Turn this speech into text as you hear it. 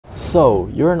So,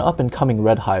 you're an up-and-coming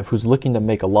Red Hive who's looking to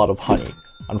make a lot of honey.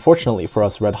 Unfortunately for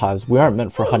us Red Hives, we aren't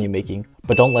meant for honey making,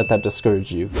 but don't let that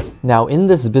discourage you. Now in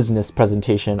this business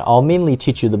presentation, I'll mainly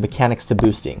teach you the mechanics to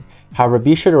boosting. However,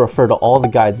 be sure to refer to all the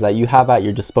guides that you have at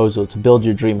your disposal to build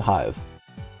your dream hive.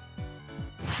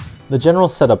 The general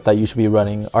setup that you should be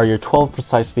running are your 12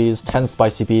 precise bees, 10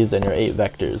 spicy bees, and your 8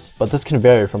 vectors, but this can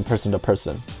vary from person to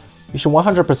person. You should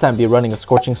 100% be running a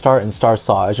Scorching Star and Star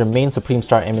Saw as your main Supreme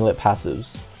Star Amulet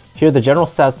passives. Here are the general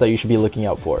stats that you should be looking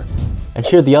out for. And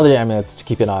here are the other amulets to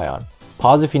keep an eye on.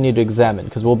 Pause if you need to examine,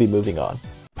 because we'll be moving on.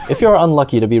 If you are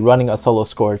unlucky to be running a solo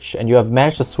Scorch and you have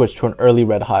managed to switch to an early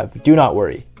Red Hive, do not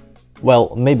worry.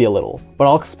 Well, maybe a little, but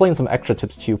I'll explain some extra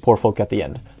tips to you poor folk at the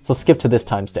end, so skip to this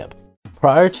timestamp.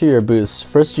 Prior to your boost,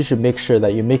 first you should make sure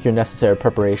that you make your necessary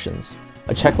preparations.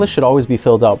 A checklist should always be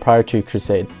filled out prior to your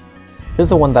crusade. Here's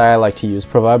the one that I like to use,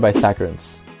 provided by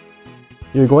Sakurance.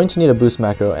 You're going to need a boost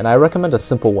macro, and I recommend a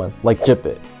simple one, like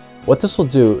Jitbit. What this will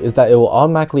do is that it will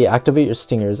automatically activate your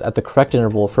stingers at the correct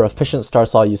interval for efficient Star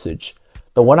Saw usage.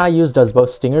 The one I use does both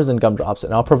stingers and gumdrops,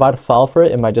 and I'll provide a file for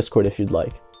it in my Discord if you'd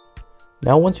like.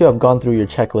 Now once you have gone through your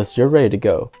checklist, you're ready to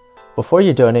go. Before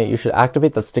you donate, you should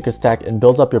activate the sticker stack and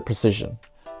build up your precision.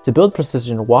 To build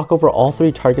precision, walk over all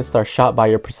 3 targets that are shot by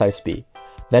your precise bee.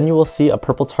 Then you will see a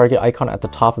purple target icon at the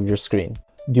top of your screen.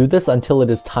 Do this until it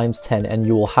is times 10 and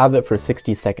you will have it for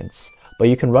 60 seconds, but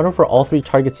you can run over all 3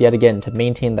 targets yet again to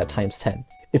maintain that times 10.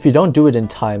 If you don't do it in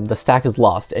time, the stack is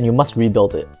lost and you must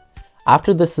rebuild it.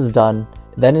 After this is done,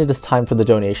 then it is time for the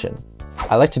donation.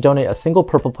 I like to donate a single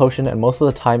purple potion, and most of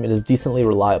the time it is decently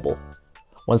reliable.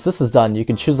 Once this is done, you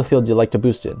can choose a field you'd like to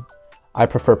boost in. I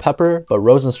prefer pepper, but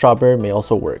rose and strawberry may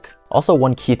also work. Also,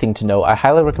 one key thing to note, I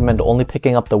highly recommend only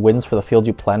picking up the wins for the field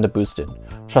you plan to boost in.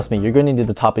 Trust me, you're going to need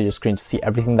the top of your screen to see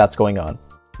everything that's going on.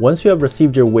 Once you have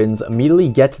received your wins, immediately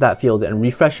get to that field and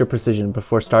refresh your precision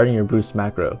before starting your boost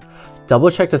macro. Double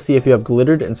check to see if you have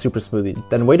glittered and super smoothing,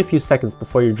 then wait a few seconds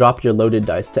before you drop your loaded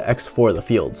dice to X4 the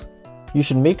field. You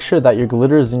should make sure that your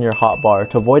glitter is in your hotbar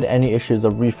to avoid any issues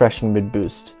of refreshing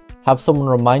mid-boost. Have someone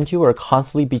remind you or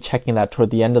constantly be checking that toward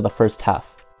the end of the first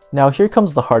half. Now here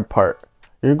comes the hard part.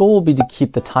 Your goal will be to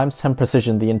keep the times 10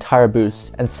 precision the entire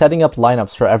boost and setting up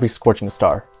lineups for every Scorching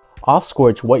Star. Off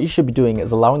Scorch, what you should be doing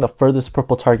is allowing the furthest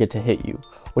purple target to hit you,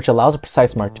 which allows a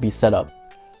precise mark to be set up.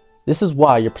 This is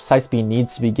why your precise bee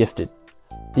needs to be gifted.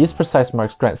 These precise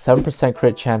marks grant 7%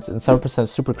 crit chance and 7%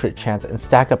 super crit chance and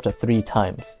stack up to 3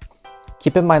 times.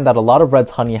 Keep in mind that a lot of Red's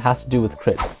honey has to do with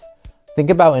crits. Think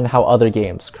about in how other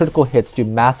games, critical hits do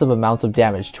massive amounts of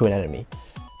damage to an enemy.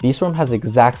 Beastworm has the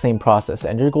exact same process,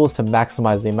 and your goal is to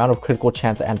maximize the amount of critical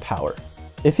chance and power.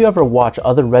 If you ever watch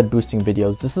other red boosting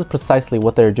videos, this is precisely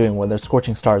what they're doing when their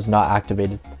Scorching Star is not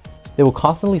activated. They will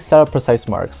constantly set up precise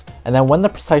marks, and then when the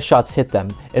precise shots hit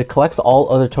them, it collects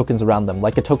all other tokens around them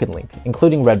like a token link,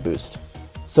 including red boost.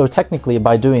 So technically,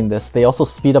 by doing this, they also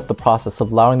speed up the process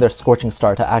of allowing their Scorching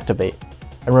Star to activate.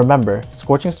 And remember,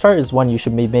 Scorching Star is when you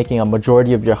should be making a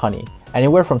majority of your honey,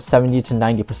 anywhere from 70 to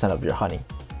 90% of your honey.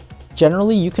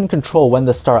 Generally, you can control when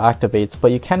the star activates,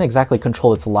 but you can't exactly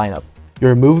control its lineup.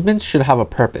 Your movements should have a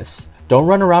purpose. Don't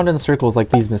run around in circles like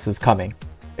these misses coming.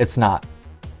 It's not.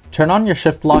 Turn on your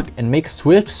shift lock and make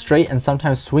swift, straight, and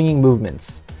sometimes swinging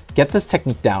movements. Get this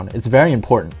technique down, it's very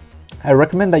important. I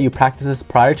recommend that you practice this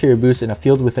prior to your boost in a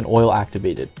field with an oil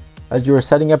activated. As you are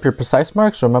setting up your precise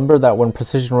marks, remember that when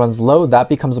precision runs low, that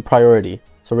becomes a priority,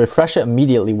 so refresh it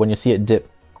immediately when you see it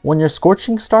dip. When your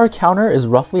Scorching Star counter is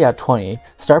roughly at 20,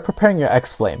 start preparing your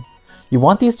X-Flame. You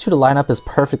want these two to line up as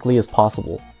perfectly as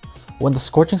possible. When the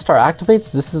Scorching Star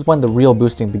activates, this is when the real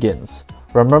boosting begins.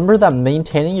 Remember that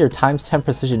maintaining your times 10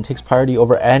 precision takes priority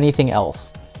over anything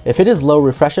else. If it is low,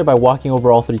 refresh it by walking over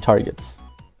all 3 targets.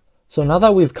 So now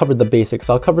that we've covered the basics,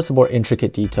 I'll cover some more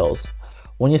intricate details.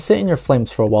 When you sit in your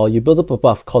flames for a while, you build up a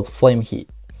buff called Flame Heat.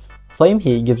 Flame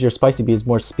Heat gives your spicy bees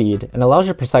more speed and allows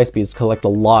your precise bees to collect a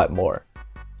lot more.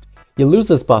 You lose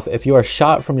this buff if you are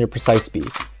shot from your precise bee.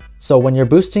 So when you're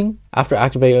boosting, after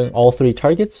activating all 3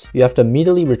 targets, you have to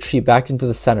immediately retreat back into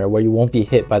the center where you won't be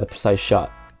hit by the precise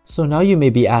shot. So now you may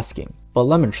be asking, but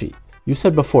Lemon Tree, you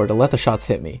said before to let the shots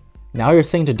hit me. Now you're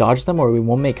saying to dodge them or we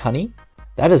won't make honey?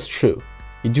 That is true.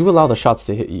 You do allow the shots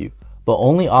to hit you, but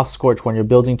only off Scorch when you're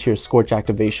building to your Scorch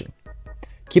activation.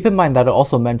 Keep in mind that it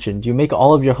also mentioned you make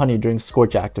all of your honey during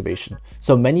Scorch activation,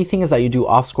 so many things that you do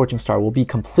off Scorching Star will be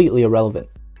completely irrelevant.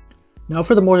 Now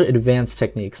for the more advanced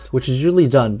techniques, which is usually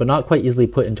done but not quite easily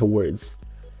put into words.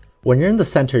 When you're in the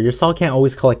center, your saw can't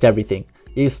always collect everything,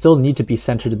 you still need to be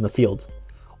centered in the field.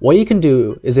 What you can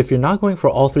do is if you're not going for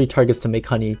all 3 targets to make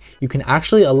honey, you can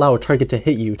actually allow a target to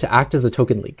hit you to act as a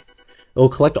token link. It will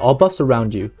collect all buffs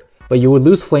around you, but you would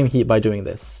lose flame heat by doing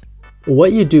this.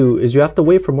 What you do is you have to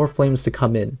wait for more flames to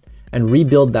come in and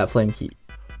rebuild that flame heat.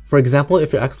 For example,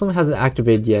 if your X-Flame hasn't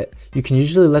activated yet, you can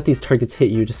usually let these targets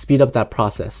hit you to speed up that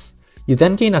process. You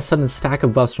then gain a sudden stack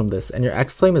of buffs from this, and your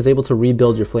X-Flame is able to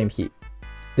rebuild your flame heat.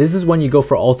 This is when you go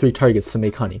for all 3 targets to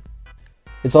make honey.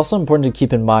 It's also important to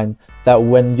keep in mind that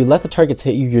when you let the targets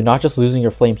hit you, you're not just losing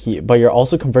your flame heat, but you're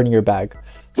also converting your bag.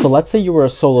 So let's say you were a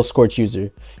solo Scorch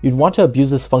user. You'd want to abuse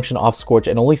this function off Scorch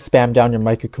and only spam down your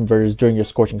micro converters during your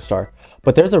Scorching Star.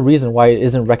 But there's a reason why it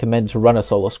isn't recommended to run a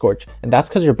solo Scorch, and that's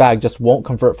because your bag just won't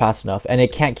convert fast enough and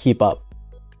it can't keep up.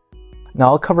 Now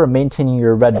I'll cover maintaining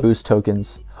your red boost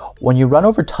tokens. When you run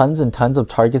over tons and tons of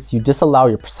targets, you disallow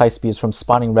your precise speeds from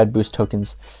spawning red boost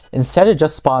tokens. Instead, it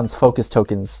just spawns focus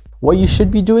tokens. What you should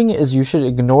be doing is you should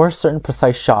ignore certain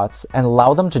precise shots and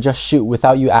allow them to just shoot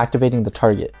without you activating the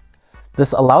target.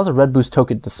 This allows a red boost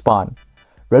token to spawn.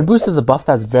 Red boost is a buff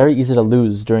that's very easy to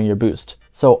lose during your boost,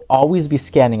 so always be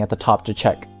scanning at the top to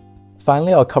check.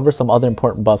 Finally, I'll cover some other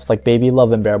important buffs like Baby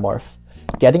Love and Bear Morph.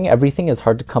 Getting everything is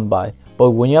hard to come by,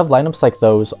 but when you have lineups like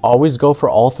those, always go for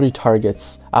all 3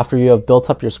 targets after you have built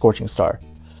up your Scorching Star.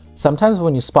 Sometimes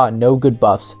when you spot no good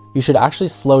buffs, you should actually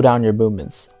slow down your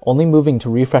movements, only moving to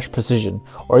refresh precision,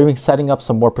 or even setting up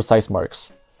some more precise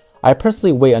marks. I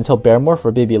personally wait until Bear Morph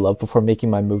or Baby Love before making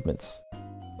my movements.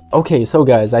 Okay, so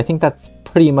guys, I think that's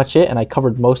pretty much it, and I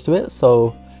covered most of it,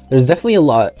 so there's definitely a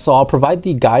lot. So I'll provide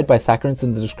the guide by Sakurance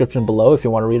in the description below if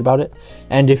you want to read about it.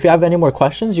 And if you have any more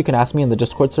questions, you can ask me in the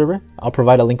Discord server. I'll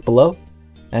provide a link below.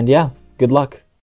 And yeah, good luck.